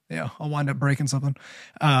to, I'll wind up breaking something.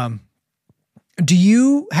 Do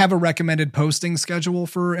you have a recommended posting schedule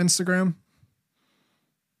for Instagram?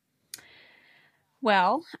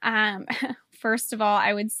 Well, first of all,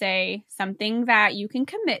 I would say something that you can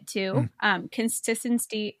commit to.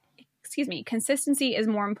 Consistency is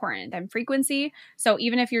more important than frequency. So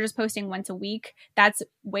even if you're just posting once a week, that's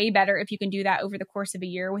way better if you can do that over the course of a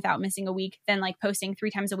year without missing a week than like posting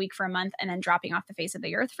 3 times a week for a month and then dropping off the face of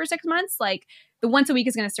the earth for 6 months. Like the once a week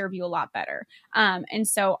is going to serve you a lot better. And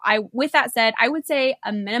so with that said, I would say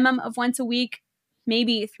a minimum of once a week,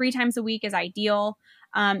 maybe 3 times a week is ideal.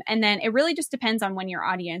 And then it really just depends on when your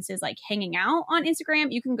audience is like hanging out on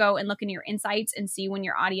Instagram. You can go and look in your insights and see when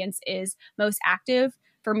your audience is most active.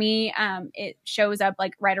 For me, it shows up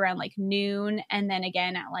like right around like noon and then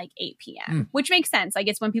again at like 8 p.m., which makes sense. Like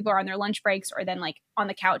it's when people are on their lunch breaks or then like on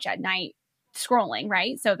the couch at night scrolling,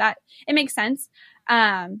 right? So that it makes sense.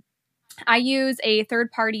 I use a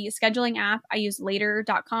third-party scheduling app. I use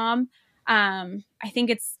later.com. I think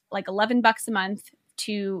it's like $11 a month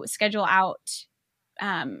to schedule out.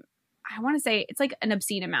 I want to say it's like an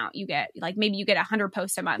obscene amount you get. Like maybe you get 100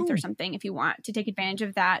 posts a month or something if you want to take advantage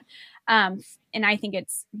of that. And I think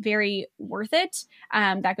it's very worth it.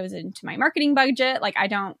 That goes into my marketing budget. Like I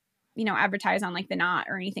don't, advertise on like The Knot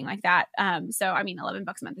or anything like that. So I mean, $11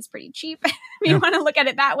 a month is pretty cheap if you want to look at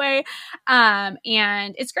it that way. And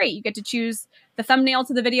it's great. You get to choose the thumbnail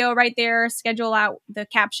to the video right there, schedule out the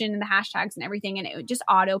caption and the hashtags and everything. And it just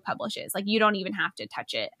auto publishes. Like you don't even have to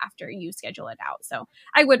touch it after you schedule it out. So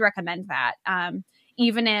I would recommend that.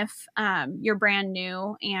 Even if you're brand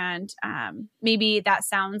new and maybe that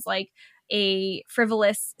sounds like a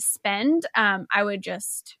frivolous spend, I would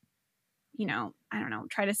just, I don't know,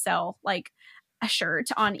 try to sell like a shirt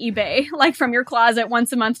on eBay, like from your closet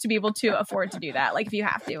once a month to be able to afford to do that. Like if you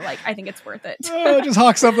have to, like, I think it's worth it. Just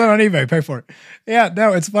hawk something on eBay, pay for it. Yeah,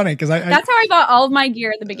 no, it's funny because that's how I bought all of my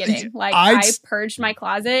gear at the beginning. Like I purged my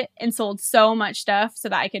closet and sold so much stuff so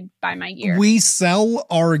that I could buy my gear. We sell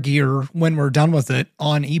our gear when we're done with it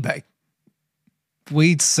on eBay.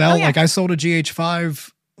 We sell, like I sold a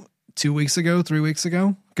GH5 3 weeks ago,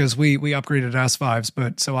 because we upgraded S5s.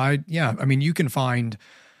 But so I mean, you can find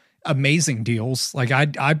amazing deals. Like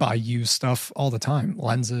I buy used stuff all the time,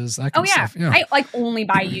 lenses, that kind of stuff. Yeah. I like only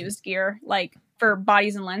buy used gear, like for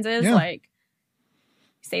bodies and lenses.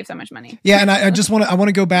 save so much money. Yeah. And I want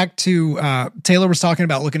to go back to, Taylor was talking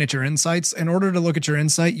about looking at your insights. In order to look at your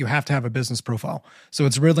insight, you have to have a business profile. So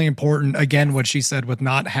it's really important, again, what she said with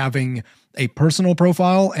not having a personal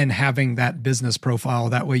profile and having that business profile.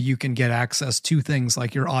 That way you can get access to things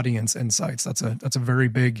like your audience insights. That's a very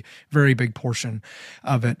big portion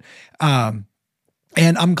of it. And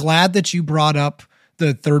I'm glad that you brought up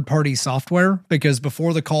the third-party software, because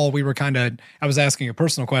before the call I was asking a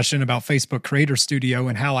personal question about Facebook Creator Studio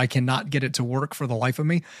and how I cannot get it to work for the life of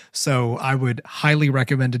me. So I would highly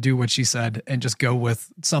recommend to do what she said and just go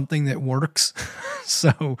with something that works.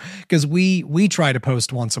 So, because we try to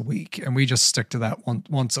post once a week and we just stick to that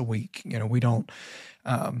once a week. We don't,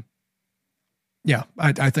 I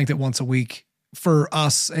think that once a week for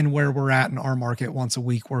us and where we're at in our market, once a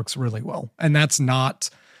week works really well. And that's not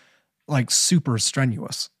like super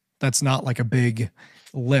strenuous. That's not like a big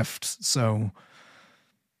lift. So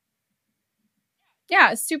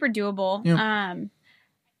yeah, it's super doable. Yeah.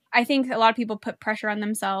 I think a lot of people put pressure on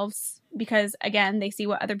themselves because, again, they see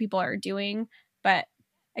what other people are doing. But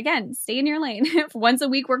again, stay in your lane. If once a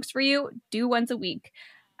week works for you, do once a week.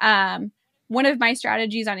 One of my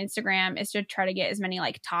strategies on Instagram is to try to get as many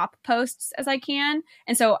like top posts as I can.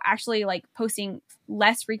 And so actually like posting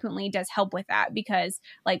less frequently does help with that, because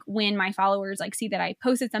like when my followers like see that I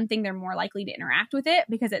posted something, they're more likely to interact with it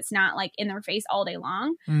because it's not like in their face all day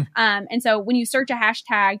long. And so when you search a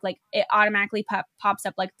hashtag, like it automatically pops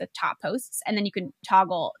up like the top posts, and then you can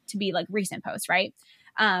toggle to be like recent posts, right?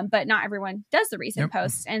 But not everyone does the recent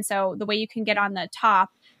posts. And so the way you can get on the top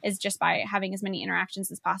is just by having as many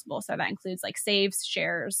interactions as possible. So that includes like saves,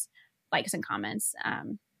 shares, likes, and comments.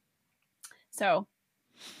 So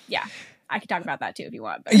yeah, I could talk about that too if you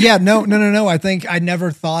want. But. Yeah, no. I think I never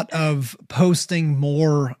thought of posting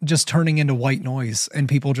more just turning into white noise and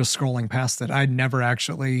people just scrolling past it. I'd never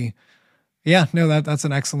actually. Yeah, no, that's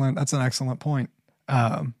an excellent point.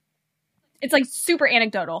 It's like super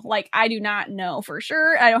anecdotal. Like I do not know for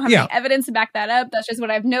sure. I don't have any evidence to back that up. That's just what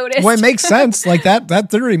I've noticed. Well, it makes sense. Like that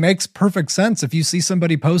theory makes perfect sense. If you see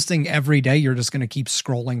somebody posting every day, you're just going to keep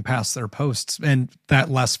scrolling past their posts, and that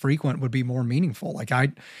less frequent would be more meaningful. Like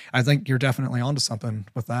I think you're definitely onto something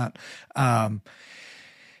with that.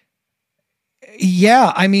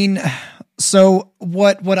 Yeah, I mean, so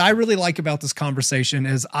what I really like about this conversation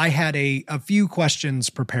is I had a few questions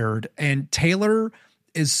prepared, and Taylor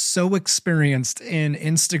is so experienced in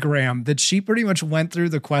Instagram that she pretty much went through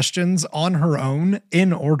the questions on her own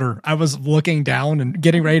in order. I was looking down and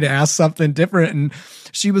getting ready to ask something different, and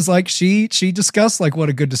she was like, she discussed like what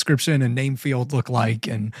a good description and name field look like,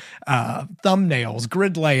 and thumbnails,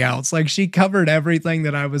 grid layouts. Like she covered everything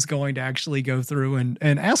that I was going to actually go through and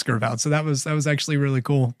ask her about. So that was actually really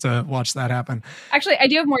cool to watch that happen. Actually, I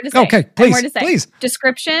do have more to say. Okay, please.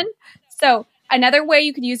 Description. So another way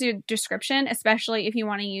you could use a description, especially if you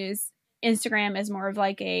want to use Instagram as more of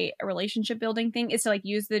like a relationship building thing, is to like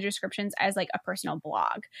use the descriptions as like a personal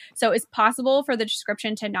blog. So it's possible for the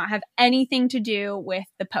description to not have anything to do with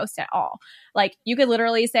the post at all. Like you could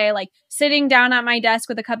literally say like sitting down at my desk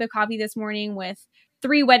with a cup of coffee this morning with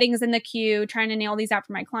 3 weddings in the queue, trying to nail these out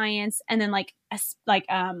for my clients, and then like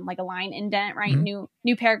a line indent, right? Mm-hmm.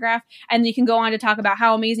 New paragraph. And you can go on to talk about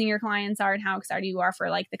how amazing your clients are and how excited you are for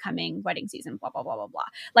like the coming wedding season, blah, blah, blah, blah, blah.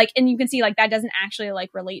 Like, and you can see like that doesn't actually like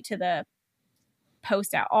relate to the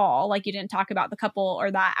post at all. Like you didn't talk about the couple or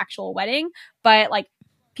that actual wedding, but like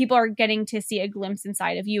people are getting to see a glimpse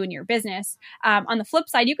inside of you and your business. On the flip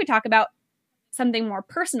side, you could talk about something more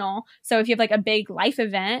personal. So if you have like a big life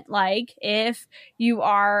event, like if you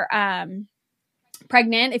are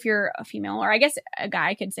pregnant, if you're a female, or I guess a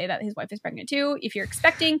guy could say that his wife is pregnant too. If you're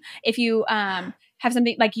expecting, if you have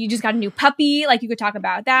something like you just got a new puppy, like you could talk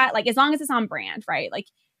about that. Like as long as it's on brand, right? Like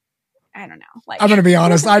I don't know. Like I'm going to be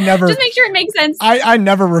honest. I never just make sure it makes sense. I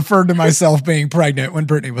never referred to myself being pregnant when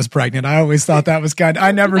Brittany was pregnant. I always thought that was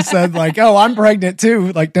I never said like, oh, I'm pregnant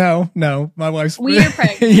too. Like, no, my wife's we're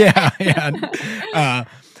pregnant. yeah.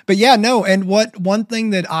 But yeah, no. And one thing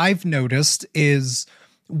that I've noticed is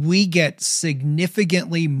we get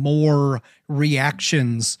significantly more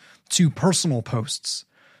reactions to personal posts.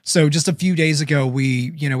 So just a few days ago,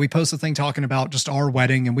 we posted a thing talking about just our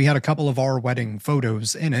wedding, and we had a couple of our wedding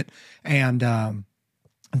photos in it. And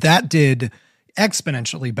that did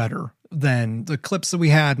exponentially better than the clips that we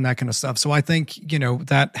had and that kind of stuff. So I think,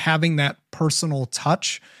 that having that personal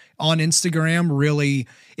touch on Instagram, really,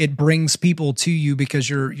 it brings people to you because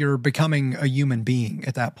you're becoming a human being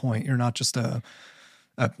at that point. You're not just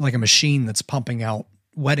like a machine that's pumping out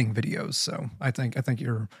wedding videos. So I think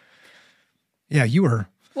you were.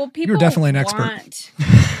 Well, people you're definitely an expert.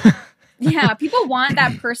 Yeah, people want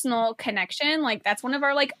that personal connection. Like that's one of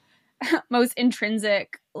our like most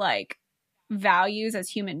intrinsic like values as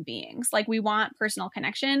human beings. Like we want personal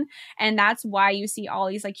connection, and that's why you see all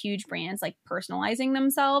these like huge brands like personalizing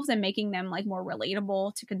themselves and making them like more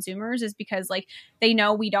relatable to consumers, is because like they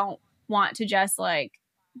know we don't want to just like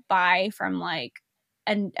buy from like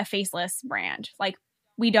a faceless brand. Like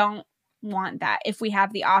we don't want that. If we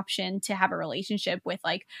have the option to have a relationship with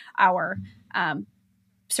like our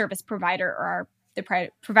service provider or our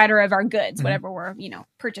provider of our goods, whatever we're,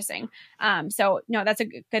 purchasing. So no, that's a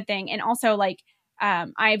good thing. And also like,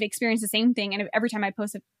 I've experienced the same thing. And every time I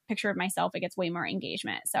post a picture of myself, it gets way more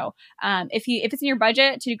engagement. So, if it's in your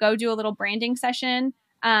budget to go do a little branding session,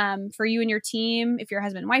 for you and your team, if you're a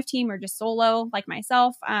husband and wife team or just solo like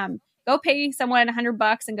myself, go pay someone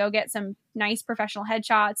 $100 and go get some nice professional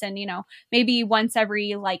headshots. And, maybe once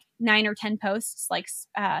every like 9 or 10 posts, like,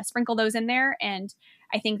 sprinkle those in there. And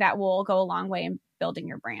I think that will go a long way in building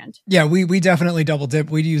your brand. Yeah, we definitely double dip.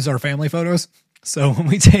 We use our family photos. So when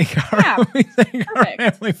we take our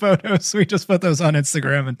family photos, we just put those on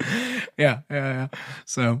Instagram, and yeah.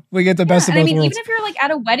 So we get the best of both worlds. Even if you're like at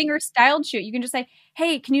a wedding or styled shoot, you can just say,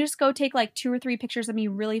 "Hey, can you just go take like 2 or 3 pictures of me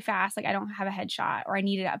really fast? Like I don't have a headshot, or I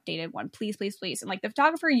need an updated one, please." And like the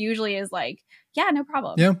photographer usually is like, "Yeah, no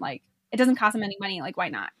problem." Yeah. Like it doesn't cost them any money. Like why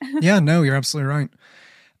not? Yeah, no, you're absolutely right.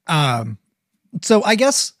 So I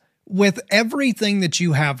guess with everything that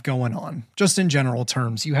you have going on, just in general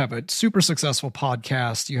terms, you have a super successful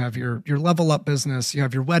podcast, you have your Level Up business, you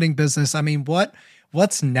have your wedding business. I mean,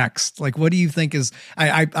 what's next? Like, what do you think is,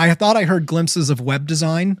 I thought I heard glimpses of web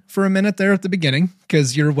design for a minute there at the beginning,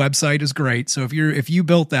 because your website is great. So if you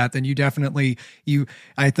built that, then you definitely,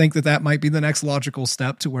 I think that might be the next logical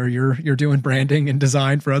step to where you're doing branding and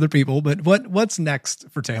design for other people. But what's next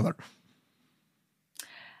for Taylor?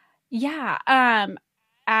 Yeah.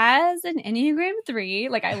 As an Enneagram 3,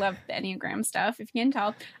 like I love the Enneagram stuff, if you can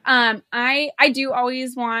tell. I do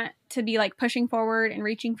always want to be like pushing forward and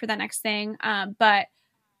reaching for that next thing. But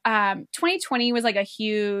 2020 was like a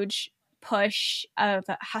huge push of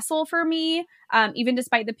hustle for me, even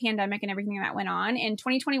despite the pandemic and everything that went on. In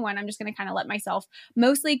 2021, I'm just going to kind of let myself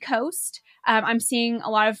mostly coast. I'm seeing a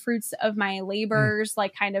lot of fruits of my labors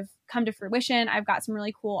like kind of come to fruition. I've got some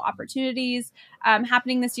really cool opportunities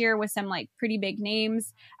happening this year with some like pretty big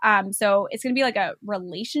names. So it's going to be like a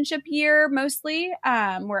relationship year mostly,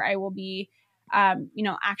 where I will be,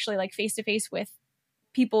 actually like face to face with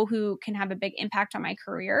people who can have a big impact on my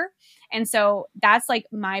career. And so that's like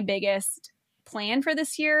my biggest plan for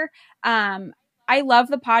this year. I love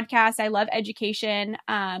the podcast. I love education.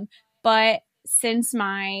 But since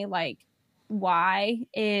my like why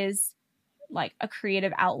is like a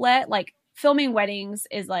creative outlet, like filming weddings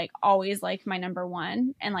is like always like my number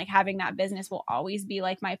one, and like having that business will always be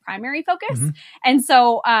like my primary focus. Mm-hmm. And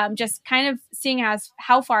so just kind of seeing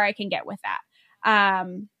how far I can get with that.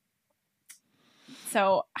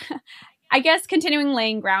 So I guess continuing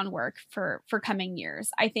laying groundwork for coming years.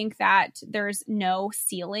 I think that there's no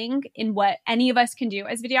ceiling in what any of us can do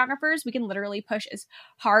as videographers. We can literally push as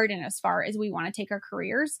hard and as far as we want to take our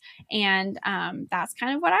careers. And that's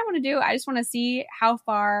kind of what I want to do. I just want to see how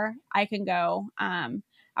far I can go. I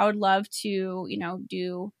would love to,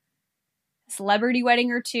 do a celebrity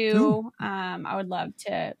wedding or two. I would love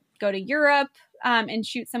to go to Europe. And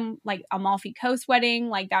shoot some like Amalfi Coast wedding,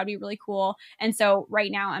 like that would be really cool. And so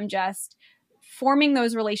right now I'm just forming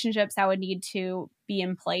those relationships I would need to be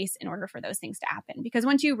in place in order for those things to happen. Because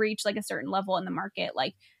once you reach like a certain level in the market,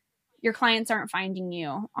 like your clients aren't finding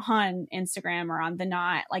you on Instagram or on The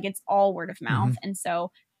Knot, like it's all word of mouth. And so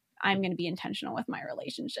I'm going to be intentional with my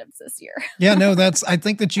relationships this year. Yeah, no, I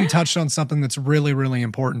think that you touched on something that's really, really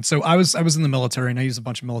important. So I was in the military, and I use a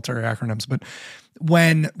bunch of military acronyms, but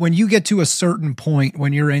when you get to a certain point,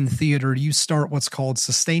 when you're in theater, you start what's called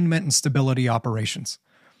sustainment and stability operations,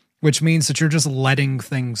 which means that you're just letting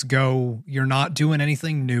things go. You're not doing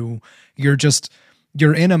anything new. You're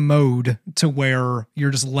in a mode to where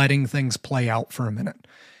you're just letting things play out for a minute.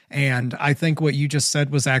 And I think what you just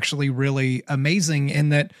said was actually really amazing, in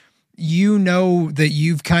that that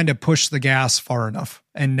you've kind of pushed the gas far enough,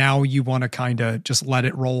 and now you want to kind of just let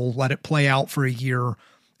it roll, let it play out for a year,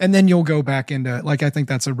 and then you'll go back into, like, I think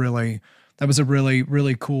that was a really,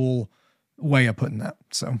 really cool way of putting that.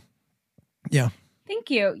 So, yeah. Thank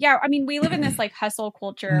you. Yeah. I mean, we live in this like hustle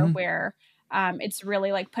culture where it's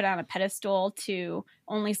really like put on a pedestal to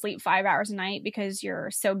only sleep 5 hours a night because you're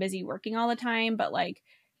so busy working all the time. But like,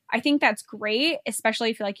 I think that's great, especially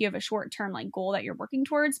if you like you have a short-term like goal that you're working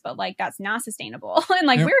towards, but like that's not sustainable. And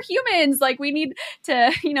like we're humans, like we need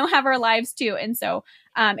to, have our lives too. And so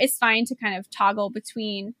it's fine to kind of toggle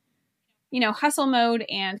between hustle mode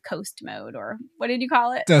and coast mode, or what did you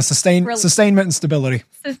call it? Sustainment and stability.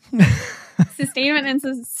 Sustainment and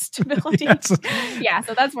stability. Yes. Yeah,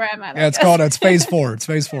 so that's where I'm at. Yeah, it's phase 4. It's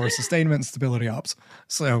phase 4, sustainment and stability ops.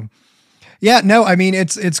 So yeah, no, I mean,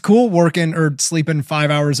 it's cool working or sleeping 5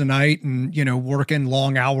 hours a night and, working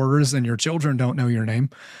long hours and your children don't know your name.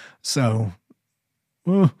 So,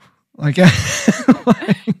 like,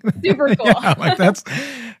 super cool. Yeah, like that's,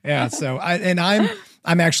 yeah. So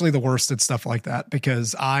I'm actually the worst at stuff like that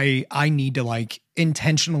because I need to like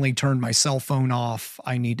intentionally turn my cell phone off.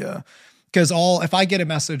 I need to, because if I get a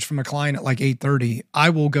message from a client at like 8:30,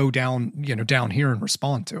 I will go down here and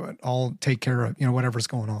respond to it. I'll take care of, whatever's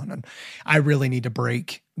going on. And I really need to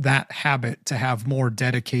break that habit to have more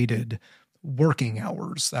dedicated working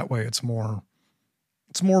hours. That way it's more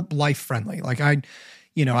life friendly. Like I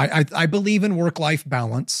believe in work-life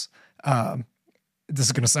balance. This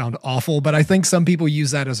is going to sound awful, but I think some people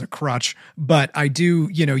use that as a crutch, but I do,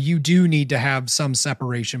 you do need to have some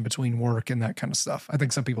separation between work and that kind of stuff. I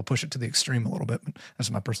think some people push it to the extreme a little bit, but that's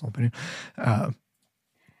my personal opinion. But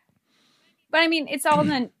I mean, it's all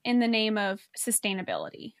in the name of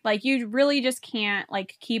sustainability. Like you really just can't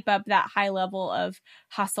like keep up that high level of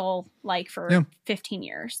hustle, like for 15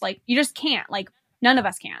 years. Like you just can't, like none of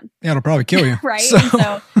us can. Yeah. It'll probably kill you. Right.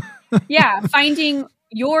 So yeah, finding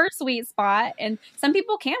your sweet spot. And some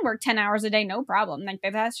people can work 10 hours a day, no problem. Like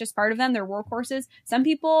that's just part of them. They're workhorses. Some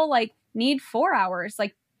people like need 4 hours.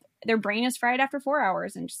 Like their brain is fried after 4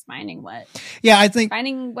 hours and just finding what's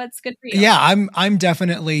good for you. Yeah.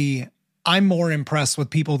 I'm more impressed with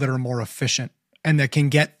people that are more efficient and that can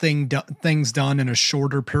get things done in a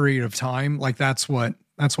shorter period of time. Like that's what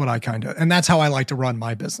I and that's how I like to run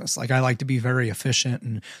my business. Like I like to be very efficient.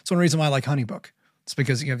 And it's one reason why I like HoneyBook. It's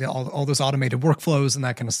because you have all those automated workflows and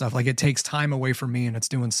that kind of stuff. Like it takes time away from me and it's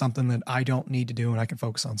doing something that I don't need to do and I can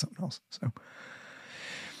focus on something else. So,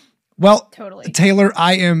 well, totally. Taylor,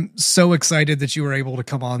 I am so excited that you were able to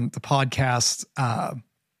come on the podcast.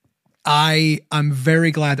 I'm very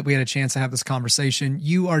glad that we had a chance to have this conversation.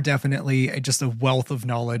 You are definitely just a wealth of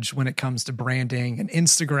knowledge when it comes to branding and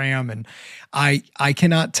Instagram. And I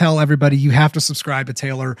cannot tell everybody, you have to subscribe to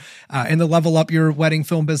Taylor in the Level Up Your Wedding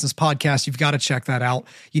Film Business podcast. You've got to check that out.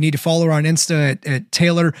 You need to follow her on Insta at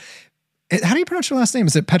Taylor. How do you pronounce your last name?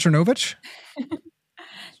 Is it Petrinovich?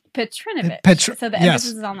 Petrinovich. So the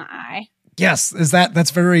emphasis is on the I. Yes. That's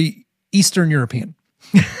very Eastern European.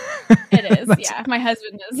 It is. Yeah. My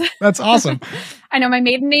husband is. That's awesome. I know my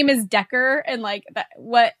maiden name is Decker and like that,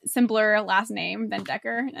 what simpler last name than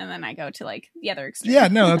Decker. And then I go to like the other extreme. Yeah,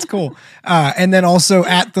 no, that's cool. And then also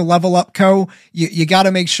at the Level Up Co, you got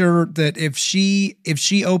to make sure that if she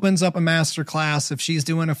opens up a masterclass, if she's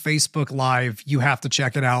doing a Facebook Live, you have to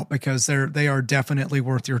check it out because they are definitely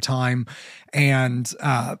worth your time. And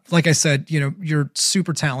like I said, you're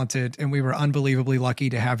super talented and we were unbelievably lucky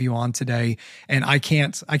to have you on today. And I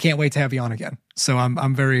can't wait to have you on again. So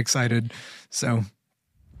I'm very excited. So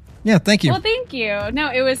yeah, thank you. Well, thank you.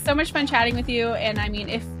 No, it was so much fun chatting with you. And I mean,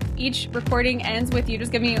 if each recording ends with you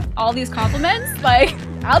just giving me all these compliments, like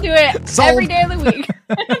I'll do it every day of the week.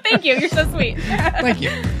 Thank you. You're so sweet. Thank you.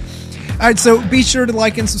 All right, so be sure to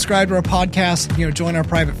like and subscribe to our podcast, join our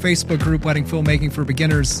private Facebook group, Wedding Filmmaking for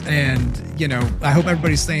Beginners. And, I hope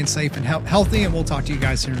everybody's staying safe and healthy, and we'll talk to you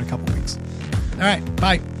guys here in a couple of weeks. All right,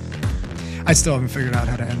 bye. I still haven't figured out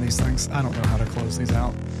how to end these things. I don't know how to close these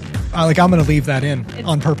out. I'm going to leave that in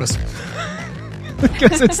on purpose.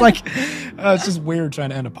 Because it's like, it's just weird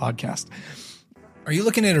trying to end a podcast. Are you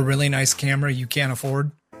looking at a really nice camera you can't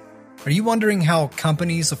afford? Are you wondering how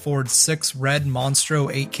companies afford 6 Red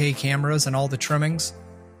Monstro 8K cameras and all the trimmings?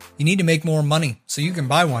 You need to make more money so you can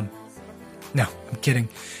buy one. No, I'm kidding.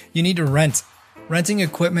 You need to rent. Renting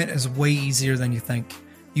equipment is way easier than you think.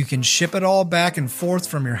 You can ship it all back and forth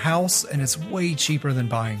from your house, and it's way cheaper than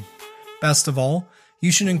buying. Best of all,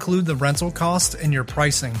 you should include the rental cost in your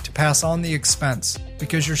pricing to pass on the expense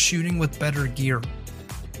because you're shooting with better gear.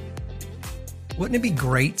 Wouldn't it be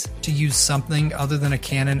great to use something other than a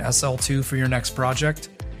Canon SL2 for your next project?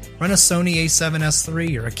 Rent a Sony a7S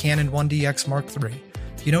III or a Canon 1DX Mark III.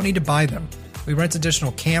 You don't need to buy them. We rent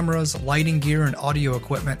additional cameras, lighting gear, and audio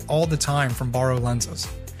equipment all the time from Borrow Lenses.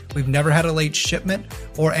 We've never had a late shipment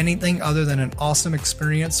or anything other than an awesome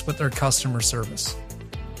experience with their customer service.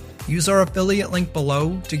 Use our affiliate link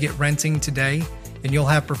below to get renting today, and you'll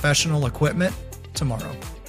have professional equipment tomorrow.